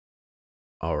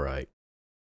All right.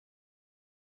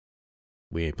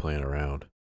 We ain't playing around.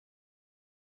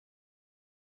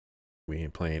 We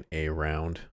ain't playing a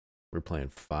round. We're playing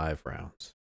 5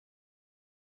 rounds.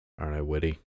 Aren't I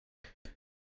witty?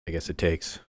 I guess it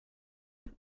takes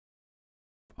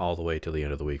all the way till the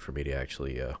end of the week for me to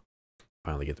actually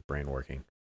finally get the brain working.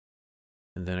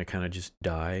 And then it kind of just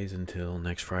dies until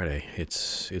next Friday.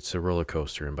 It's a roller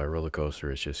coaster, and by roller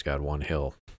coaster, it's just got one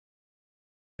hill,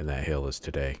 and that hill is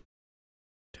today.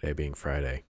 Today being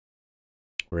Friday.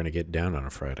 We're gonna get down on a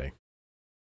Friday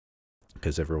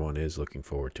because everyone is looking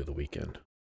forward to the weekend.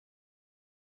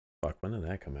 Fuck, when did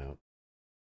that come out?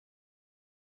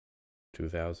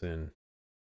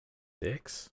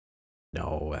 2006?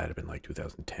 No, that'd have been like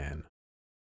 2010.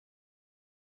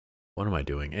 What am I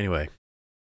doing? Anyway,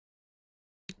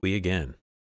 we again,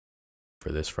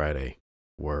 for this Friday,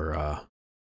 were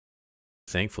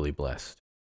thankfully blessed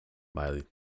by the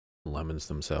lemons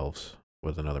themselves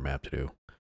with another map to do.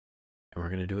 And we're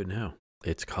going to do it now.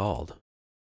 It's called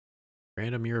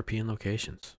Random European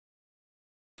Locations.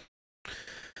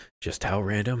 Just how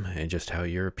random and just how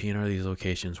European are these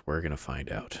locations, we're going to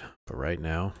find out. But right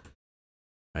now,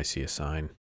 I see a sign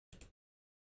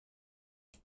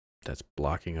that's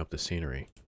blocking up the scenery.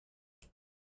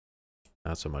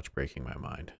 Not so much breaking my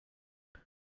mind.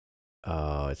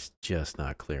 Oh, it's just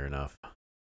not clear enough.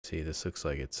 See, this looks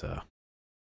like it's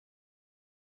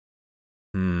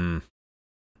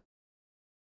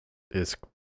is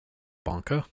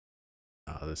Bonka?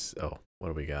 What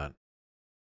do we got?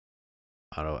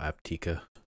 Auto Aptica.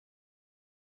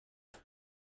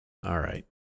 All right.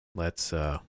 Let's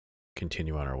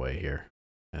continue on our way here.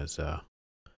 As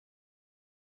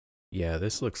yeah,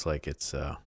 this looks like it's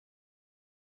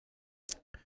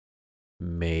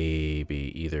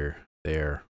maybe either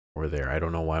there or there. I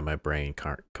don't know why my brain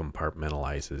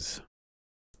compartmentalizes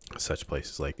such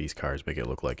places like these cars, make it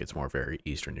look like it's more very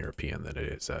Eastern European than it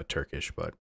is Turkish,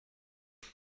 but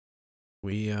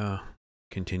we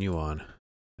continue on.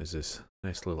 Is this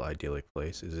nice little idyllic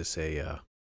place? Is this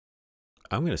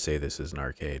I'm gonna say this is an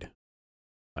arcade.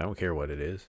 I don't care what it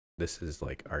is. This is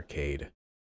like arcade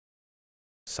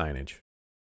signage.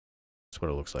 That's what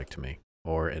it looks like to me.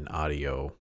 Or an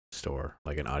audio store,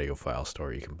 like an audiophile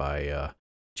store. You can buy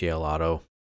JL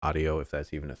audio, if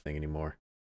that's even a thing anymore.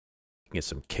 You can get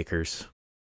some kickers.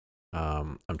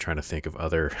 I'm trying to think of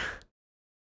other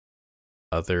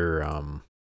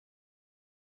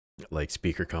like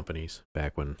speaker companies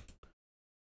back when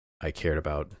I cared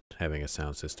about having a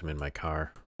sound system in my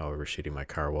car, however shitty my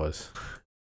car was.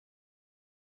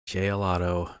 JL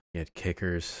Auto, you had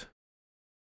kickers,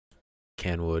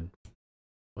 Kenwood.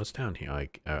 What's down here?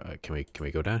 Like, can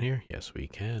we go down here? Yes, we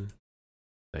can.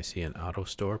 I see an auto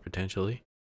store potentially.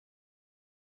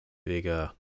 Big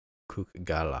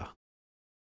Kukgala.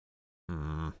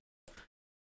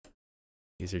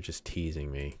 These are just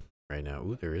teasing me right now.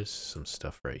 Ooh, there is some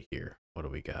stuff right here. What do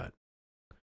we got?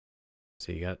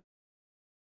 So you got.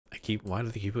 Why do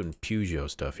they keep putting Peugeot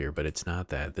stuff here? But it's not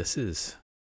that. This is.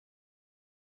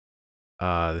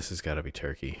 This has got to be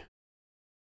Turkey.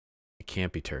 It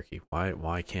can't be Turkey.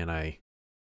 Why can't I?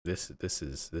 This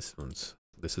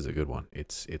is a good one.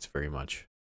 It's very much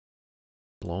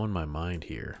blowing my mind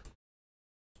here.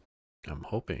 I'm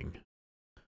hoping.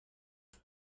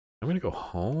 I'm gonna go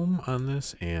home on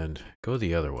this and go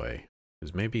the other way,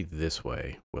 because maybe this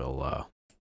way will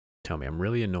tell me. I'm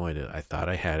really annoyed. I thought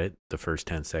I had it the first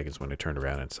 10 seconds when I turned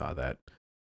around and saw that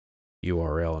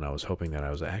URL, and I was hoping that I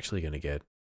was actually gonna get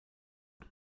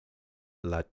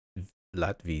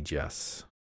Latvijas.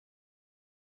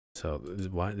 So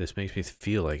this makes me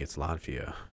feel like it's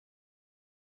Latvia.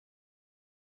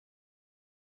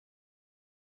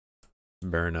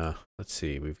 Berna. Let's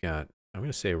see. We've got. I'm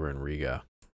gonna say we're in Riga.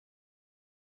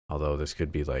 Although this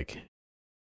could be like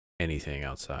anything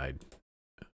outside.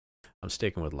 I'm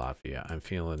sticking with Latvia. I'm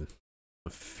feeling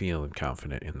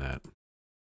confident in that.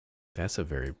 That's a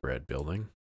very bread building.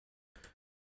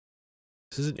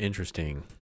 This is an interesting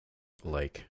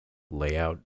like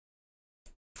layout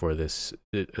for this,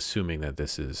 assuming that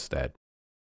this is that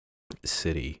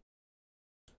city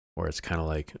where it's kind of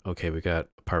like, okay, we got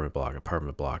apartment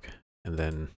block, and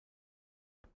then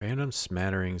random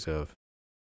smatterings of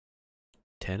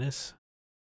tennis.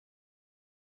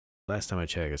 Last time I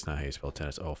checked, it's not how you spell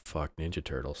tennis. Oh fuck, Ninja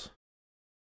Turtles.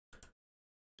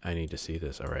 I need to see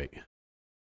this. All right.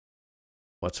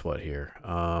 What's what here?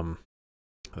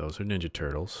 Those are Ninja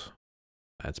Turtles.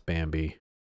 That's Bambi.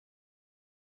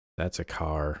 That's a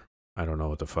car. I don't know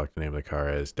what the fuck the name of the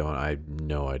car is. I have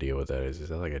no idea what that is. Is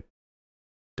that like a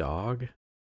dog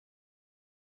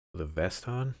with a vest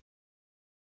on?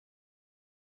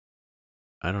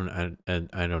 I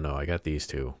don't know. I got these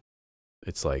two.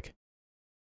 It's like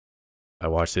I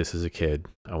watched this as a kid.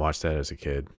 I watched that as a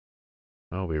kid.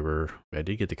 Oh, I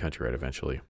did get the country right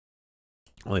eventually.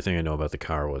 Only thing I know about the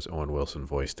car was Owen Wilson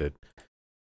voiced it.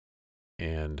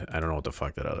 And I don't know what the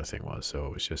fuck that other thing was. So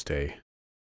it was just a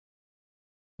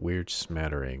weird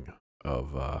smattering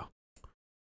of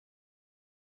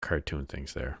cartoon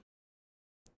things there.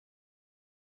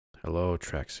 Hello,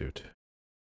 tracksuit.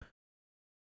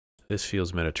 This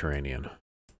feels Mediterranean.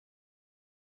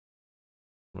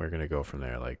 We're gonna go from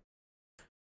there. Like,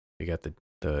 we got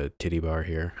the titty bar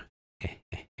here.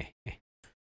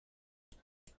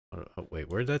 Oh, wait,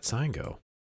 where'd that sign go?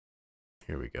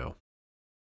 Here we go.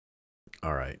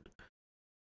 All right.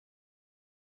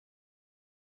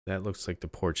 That looks like the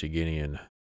Portuguese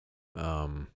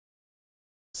sign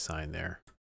there.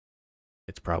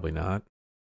 It's probably not.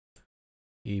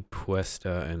 Y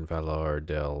puesta en valor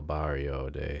del barrio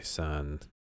de San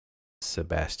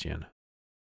Sebastian.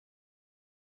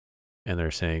 And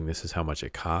they're saying this is how much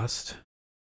it cost.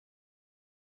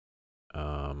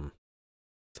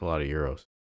 It's a lot of euros.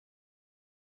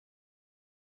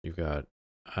 You've got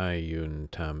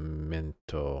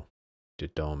Ayuntamiento de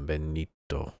Don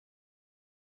Benito.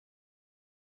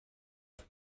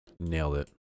 Nailed it.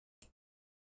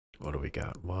 What do we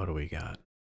got? What do we got?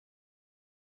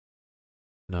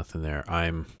 Nothing there.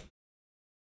 I'm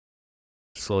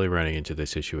slowly running into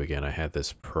this issue again. I had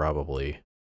this probably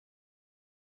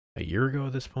a year ago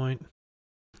at this point,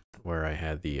 where I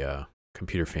had the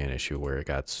computer fan issue where it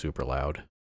got super loud.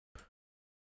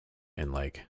 And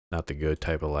like, not the good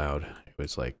type of loud. It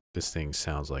was like, this thing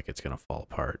sounds like it's going to fall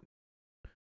apart.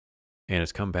 And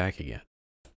it's come back again.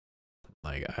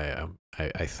 Like, I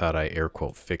thought I air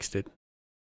quote fixed it.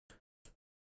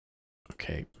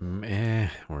 Okay,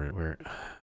 we're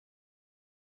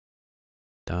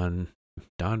Don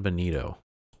Benito.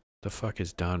 The fuck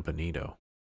is Don Benito?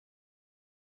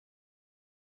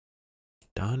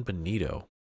 Don Benito.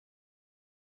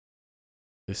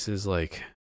 This is like,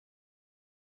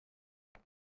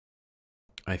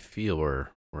 I feel we're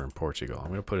in Portugal. I'm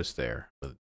gonna put us there,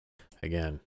 but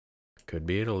again, could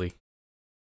be Italy.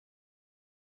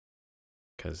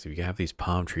 Because if you have these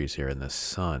palm trees here and the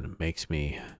sun makes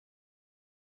me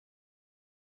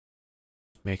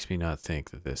not think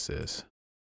that this is.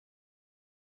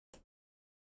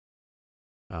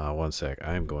 One sec.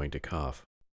 I'm going to cough.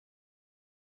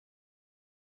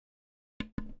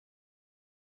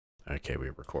 Okay,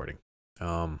 we're recording.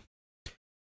 Yeah,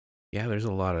 there's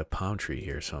a lot of palm tree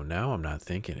here, so now I'm not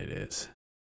thinking it is.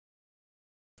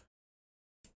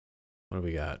 What do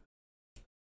we got?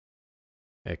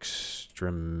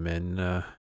 Extremena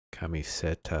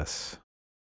camisetas.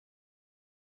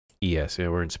 Yes, yeah,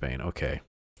 we're in Spain. Okay.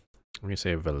 I'm going to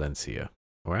say Valencia.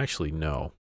 Or actually,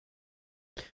 no.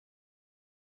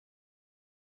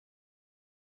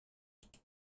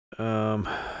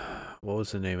 What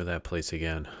was the name of that place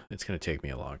again? It's going to take me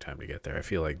a long time to get there. I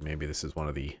feel like maybe this is one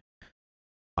of the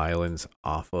islands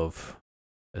off of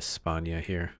España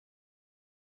here.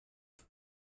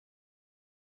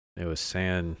 It was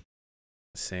San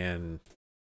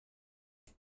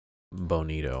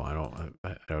Bonito. I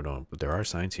don't know, but there are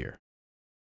signs here.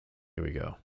 Here we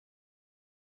go.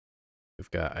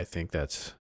 We've got, I think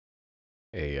that's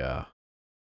a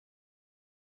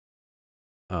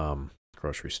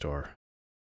grocery store.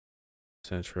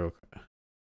 Centro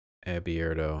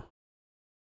Abierto.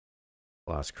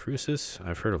 Las Cruces.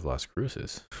 I've heard of Las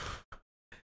Cruces.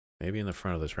 Maybe in the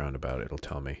front of this roundabout it'll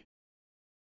tell me.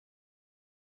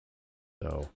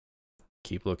 So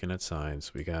keep looking at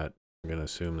signs. We got, I'm gonna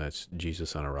assume that's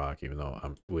Jesus on a rock, even though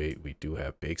we do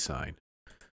have big sign.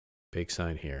 Big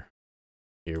sign here.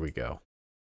 Here we go.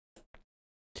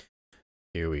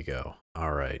 Here we go.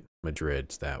 All right,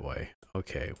 Madrid's that way.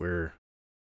 Okay, we're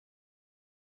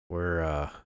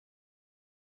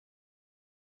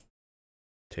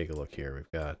take a look here.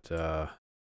 We've got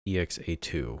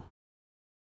EXA2.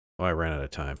 Oh, I ran out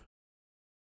of time.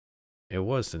 It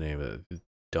was the name of it,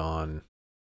 Don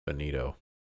Benito.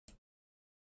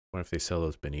 What if they sell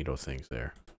those Benito things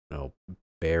there? No,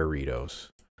 Bearitos.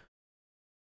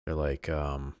 They're like,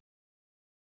 the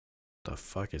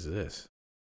fuck is this?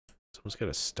 Someone's got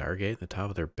a Stargate in the top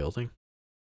of their building?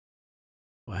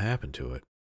 What happened to it?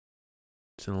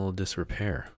 It's in a little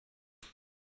disrepair.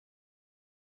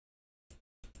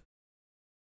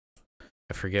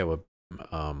 I forget what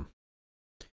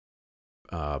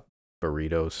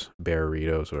burritos,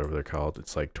 whatever they're called.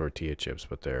 It's like tortilla chips,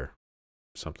 but they're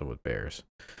something with bears.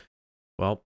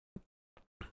 Well,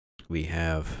 we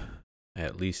have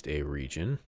at least a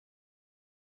region.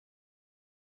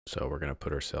 So we're going to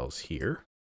put ourselves here.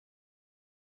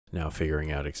 Now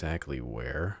figuring out exactly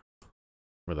where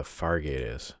the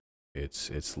Fargate is.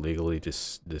 It's legally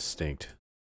distinct.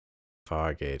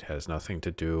 Fargate has nothing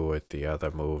to do with the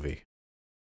other movie.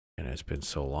 And it's been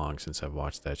so long since I've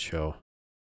watched that show.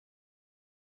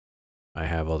 I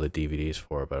have all the DVDs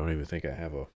for it, but I don't even think I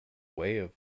have a way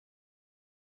of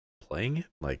playing it.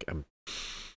 Like,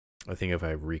 I think if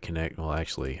I reconnect, well,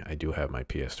 actually, I do have my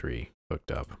PS3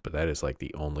 hooked up, but that is like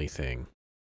the only thing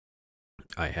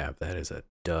I have. That is a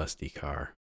dusty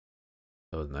car.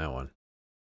 Other than that one,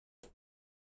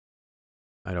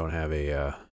 I don't have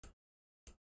a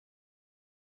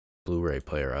Blu-ray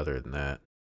player other than that.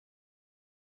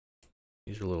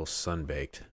 These are a little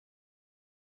sun-baked.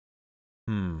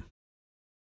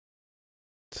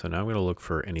 So now I'm going to look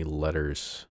for any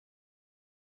letters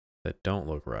that don't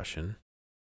look Russian.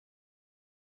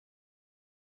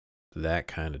 That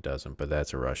kind of doesn't, but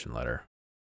that's a Russian letter.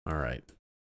 All right.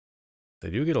 They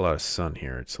do get a lot of sun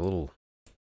here. It's a little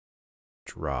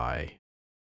dry.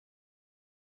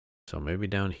 So maybe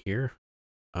down here,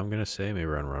 I'm going to say maybe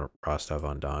around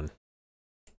Rostov-on-Don.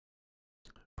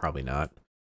 Probably not.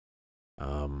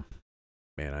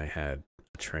 Man, I had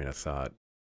a train of thought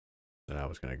that I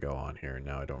was going to go on here, and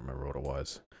now I don't remember what it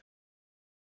was.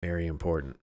 Very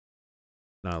important.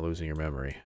 Not losing your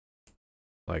memory.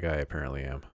 Like I apparently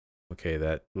am. Okay,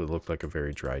 that would look like a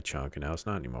very dry chunk, and now it's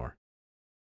not anymore.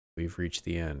 We've reached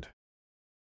the end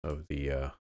of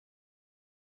the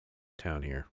town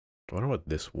here. I wonder what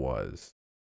this was.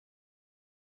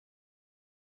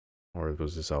 Or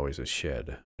was this always a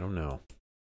shed? I don't know.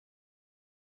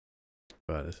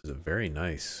 But this is a very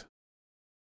nice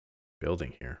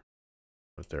building here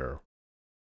with their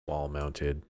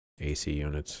wall-mounted AC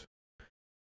units.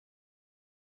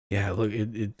 Yeah, look,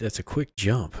 that's a quick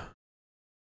jump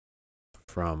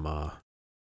from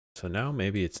so now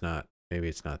maybe it's not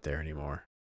there anymore.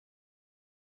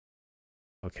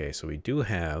 Okay, so we do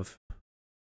have,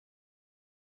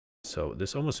 so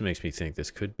this almost makes me think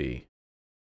this could be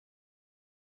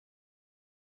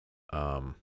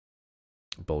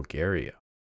Bulgaria,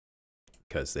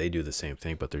 because they do the same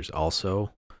thing, but there's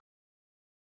also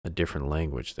a different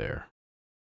language there,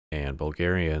 and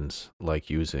Bulgarians like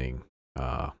using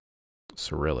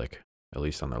Cyrillic, at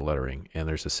least on their lettering, and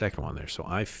there's a second one there. So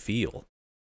I feel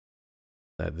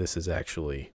that this is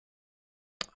actually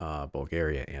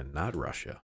Bulgaria and not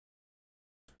Russia.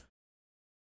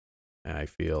 And I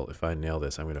feel if I nail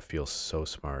this, I'm going to feel so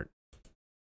smart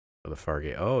for the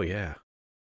Fargate. Oh, yeah.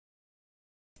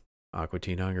 Aqua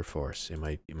Teen Hunger Force in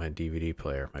my DVD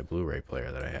player, my Blu-ray player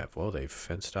that I have. Well, they've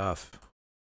fenced off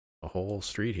a whole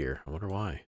street here. I wonder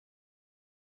why.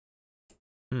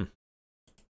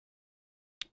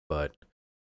 But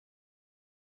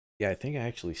yeah, I think I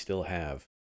actually still have,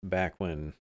 back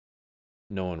when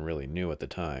no one really knew at the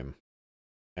time,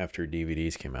 after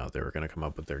DVDs came out, they were going to come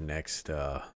up with their next,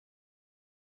 that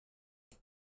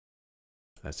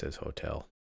says hotel,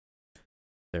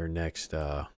 their next,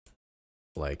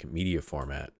 like, media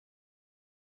format.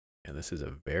 And this is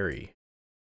a very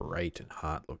bright and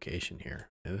hot location here.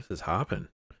 And this is hopping.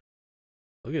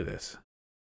 Look at this.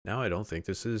 Now I don't think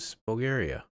this is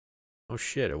Bulgaria. Oh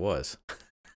shit, it was.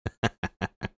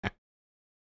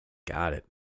 Got it.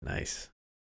 Nice.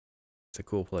 It's a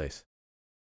cool place.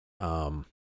 Yeah,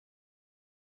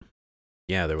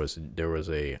 there was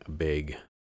a big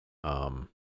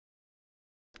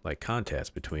like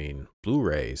contest between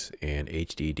Blu-rays and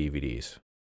HD DVDs.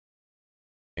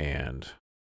 And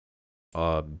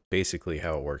basically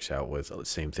how it works out with the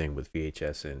same thing with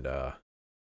VHS and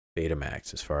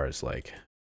Betamax, as far as like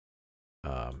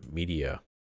media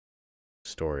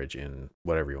storage and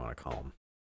whatever you want to call them,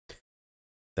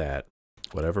 that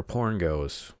whatever porn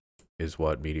goes is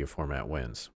what media format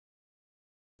wins.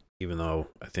 Even though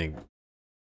I think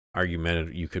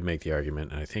you could make the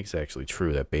argument, and I think it's actually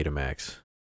true, that Betamax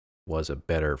was a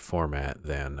better format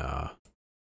than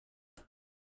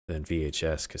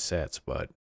VHS cassettes, but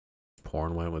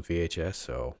porn went with VHS,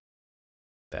 so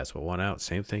that's what won out.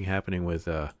 Same thing happening with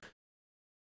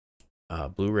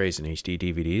Blu-rays and HD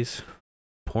DVDs.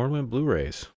 Porn went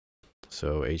Blu-rays,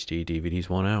 so HD DVDs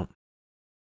won out.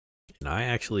 And I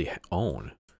actually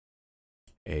own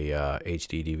a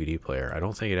HD DVD player. I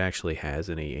don't think it actually has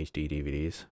any HD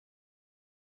DVDs.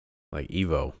 Like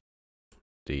Evo,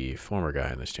 the former guy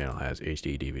on this channel, has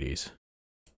HD DVDs.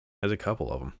 Has a couple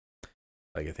of them.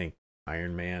 Like, I think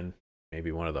Iron Man,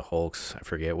 maybe one of the Hulks, I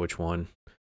forget which one.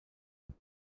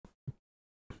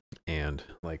 And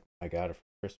like, I got it for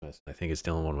Christmas. I think it's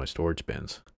still in one of my storage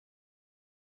bins.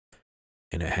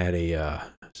 And it had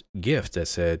a gift that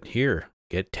said, here,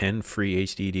 get 10 free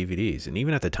HD DVDs. And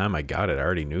even at the time I got it, I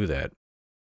already knew that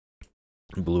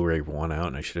Blu-ray 1 out,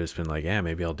 and I should have just been like, yeah,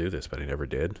 maybe I'll do this, but I never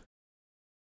did.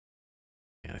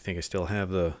 And I think I still have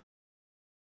the...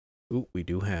 Ooh, we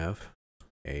do have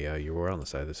a URL on the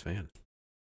side of this van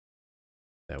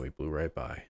that we blew right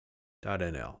by.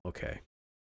 .nl, okay.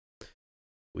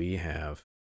 We have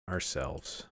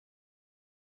ourselves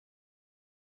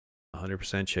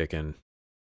 100% chicken.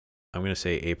 I'm going to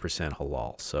say 8%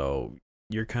 halal, so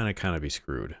you're kind of be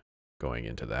screwed going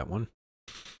into that one.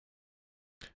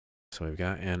 So we've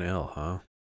got NL, huh?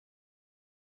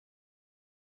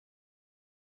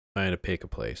 I had to pick a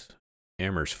place.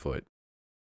 Amersfoort,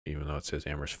 even though it says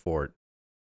Amersfoort.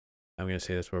 I'm going to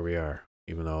say that's where we are,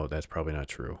 even though that's probably not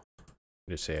true.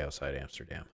 Just say outside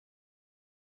Amsterdam.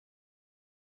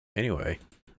 Anyway,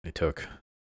 it took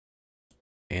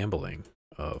ambling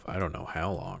of I don't know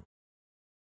how long.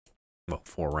 Well,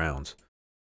 4 rounds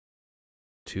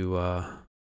to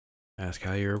ask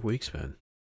how your week's been.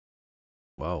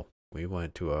 Well, we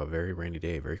went to a very rainy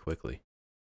day very quickly.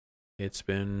 It's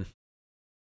been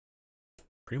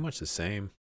pretty much the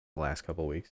same the last couple of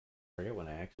weeks. I forget when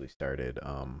I actually started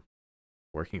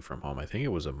working from home. I think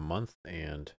it was a month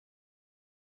and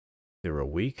there were a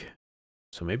week,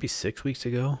 so maybe 6 weeks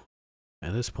ago.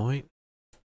 At this point,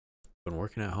 been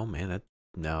working at home, man.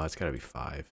 No, it's got to be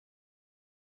 5.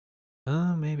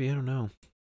 Maybe, I don't know.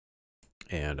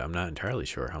 And I'm not entirely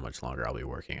sure how much longer I'll be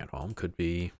working at home. Could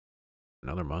be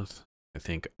another month. I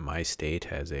think my state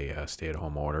has a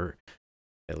stay-at-home order,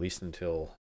 at least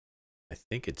until I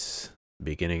think it's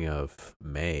beginning of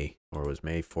May, or it was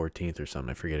May 14th or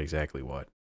something. I forget exactly what.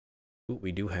 Ooh,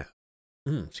 we do have.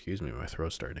 Excuse me, my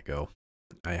throat's starting to go.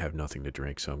 I have nothing to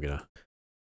drink, so I'm gonna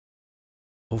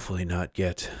hopefully not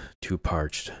get too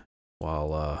parched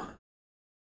while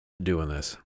doing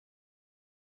this.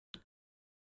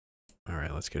 All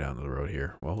right, let's get out on the road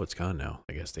here. Well, it's gone now.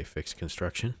 I guess they fixed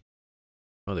construction.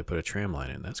 Oh, they put a tram line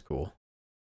in. That's cool.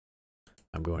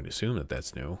 I'm going to assume that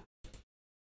that's new.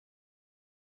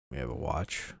 We have a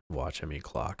watch. I mean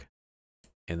clock.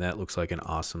 And that looks like an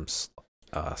awesome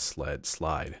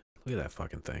slide. Look at that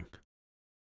fucking thing.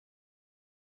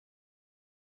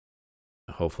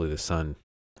 Hopefully the sun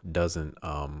doesn't,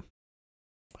 I'm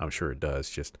sure it does,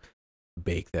 just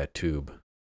bake that tube.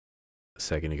 The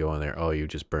second you go in there, oh, you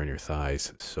just burn your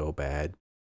thighs so bad.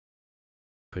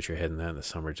 Put your head in that in the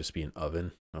summer, just be an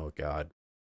oven. Oh, God.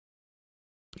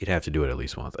 You'd have to do it at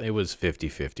least once. It was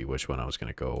 50-50 which one I was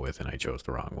going to go with, and I chose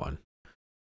the wrong one.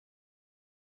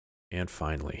 And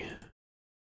finally,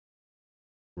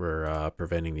 we're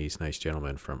preventing these nice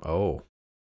gentlemen from... Oh,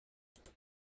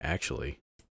 actually,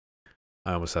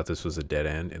 I almost thought this was a dead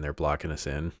end, and they're blocking us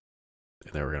in,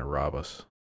 and they were going to rob us.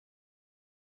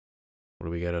 What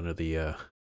do we got under the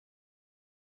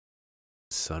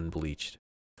sun bleached?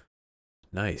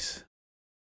 Nice.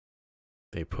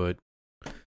 They put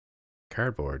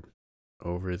cardboard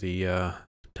over the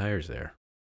tires there,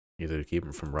 either to keep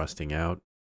them from rusting out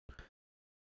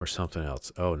or something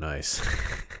else. Oh, nice.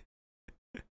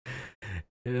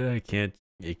 You can't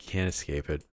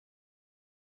escape it.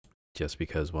 Just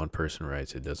because one person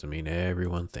writes it doesn't mean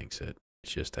everyone thinks it.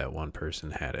 It's just that one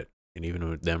person had it, and even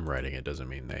with them writing it doesn't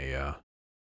mean they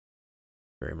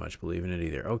very much believe in it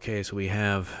either. Okay, so we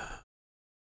have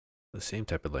the same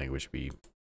type of language we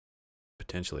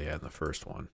potentially had in the first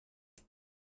one.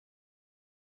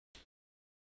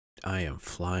 I am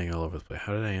flying all over the place.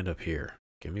 How did I end up here?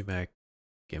 Give me back.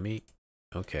 Give me.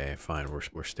 Okay, fine.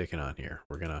 We're sticking on here.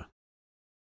 We're gonna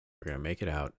make it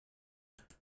out.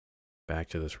 Back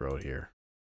to this road here.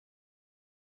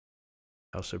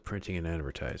 House of Printing and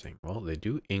Advertising. Well, they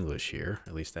do English here.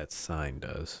 At least that sign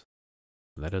does.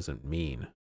 And that doesn't mean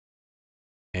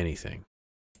anything.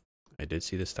 I did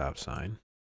see the stop sign.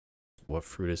 What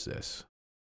fruit is this?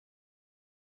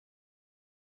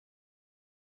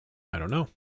 I don't know.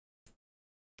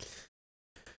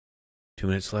 2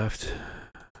 minutes left.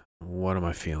 What am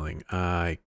I feeling?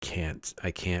 I can't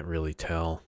really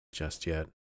tell just yet.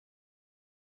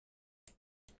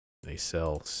 They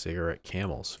sell cigarette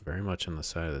camels very much on the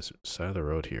side of the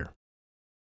road here.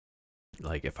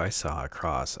 Like if I saw a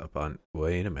cross up on,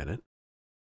 wait a minute.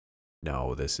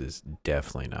 No, this is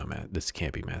definitely not this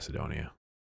can't be Macedonia.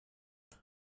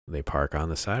 They park on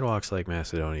the sidewalks like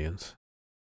Macedonians.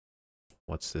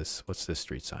 What's this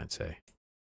street sign say?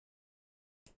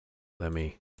 Oh,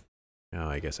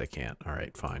 I guess I can't. All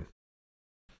right, fine.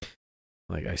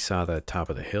 Like I saw that top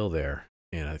of the hill there,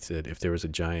 and I said if there was a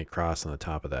giant cross on the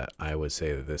top of that, I would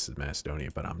say that this is Macedonia,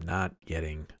 but I'm not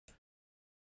getting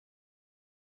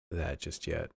that just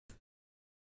yet.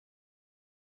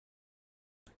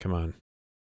 Come on.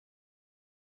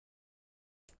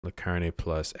 Locarne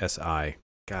plus SI.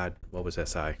 God, what was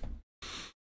SI?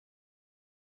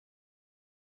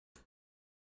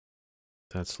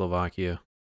 That's Slovakia.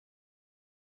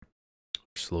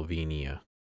 Slovenia.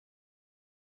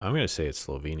 I'm going to say it's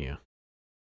Slovenia.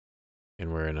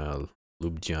 And we're in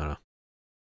Ljubljana.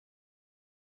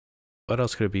 What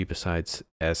else could it be besides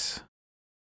S?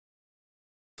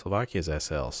 Slovakia is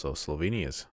SL, so Slovenia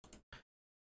is...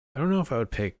 I don't know if I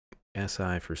would pick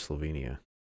SI for Slovenia.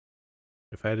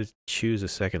 If I had to choose a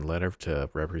second letter to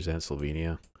represent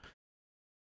Slovenia,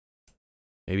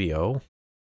 maybe O?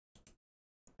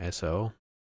 SO?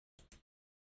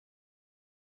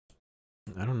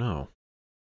 I don't know.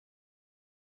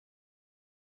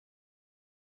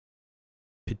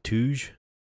 Petouge?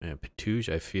 Yeah, Petouge,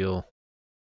 I feel...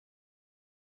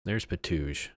 There's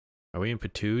Petouge. Are we in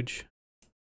Petouge?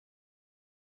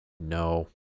 No.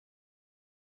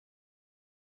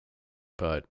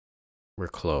 But we're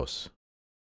close.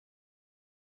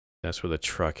 That's where the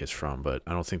truck is from, but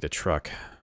I don't think the truck...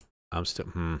 I'm still...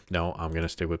 no, I'm going to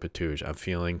stick with Petouge. I'm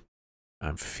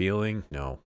feeling...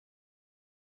 No.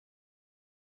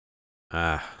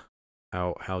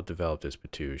 How developed is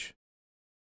Petouge?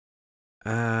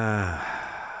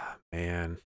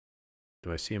 Man.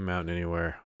 Do I see a mountain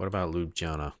anywhere? What about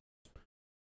Ljubljana?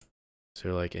 Is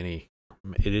there like any...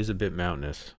 It is a bit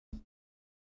mountainous.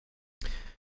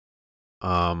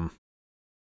 Heads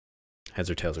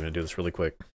or tails? I'm going to do this really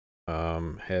quick.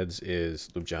 Heads is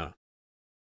Ljubljana.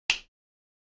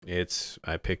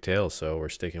 I picked tails, so we're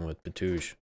sticking with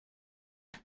Petouge.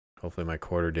 Hopefully my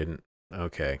quarter didn't...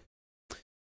 Okay.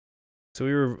 So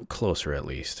we were closer at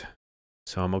least.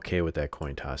 So I'm okay with that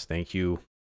coin toss. Thank you,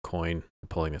 coin, for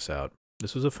pulling us out.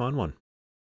 This was a fun one.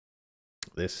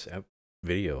 This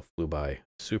video flew by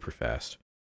super fast.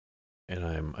 And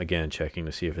I'm, again, checking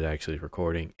to see if it actually is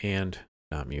recording and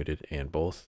not muted. And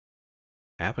both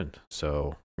happened.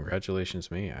 So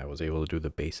congratulations me. I was able to do the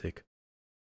basic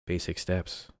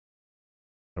steps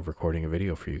of recording a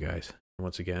video for you guys. And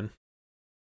once again,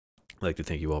 I'd like to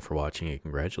thank you all for watching and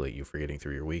congratulate you for getting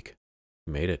through your week.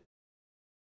 You made it.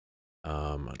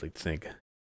 I'd like to thank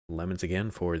Lemons again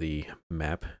for the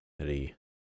map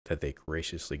that they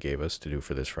graciously gave us to do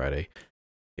for this Friday.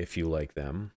 If you like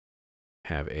them,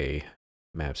 have a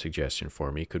map suggestion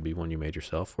for me. Could be one you made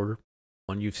yourself or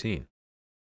one you've seen.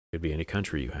 Could be any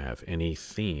country you have, any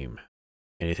theme,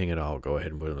 anything at all. Go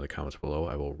ahead and put them in the comments below.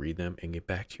 I will read them and get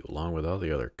back to you, along with all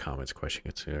the other comments,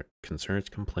 questions, concerns,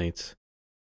 complaints,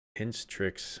 hints,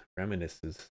 tricks,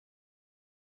 reminiscences,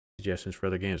 suggestions for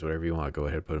other games, whatever you want. Go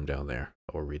ahead and put them down there.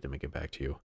 I will read them and get back to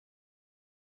you.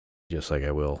 Just like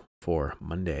I will for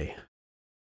Monday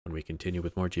when we continue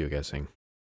with more geoguessing.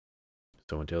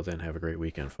 So until then, have a great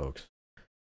weekend, folks.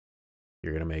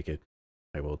 You're going to make it.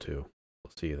 I will too.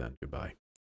 We'll see you then. Goodbye.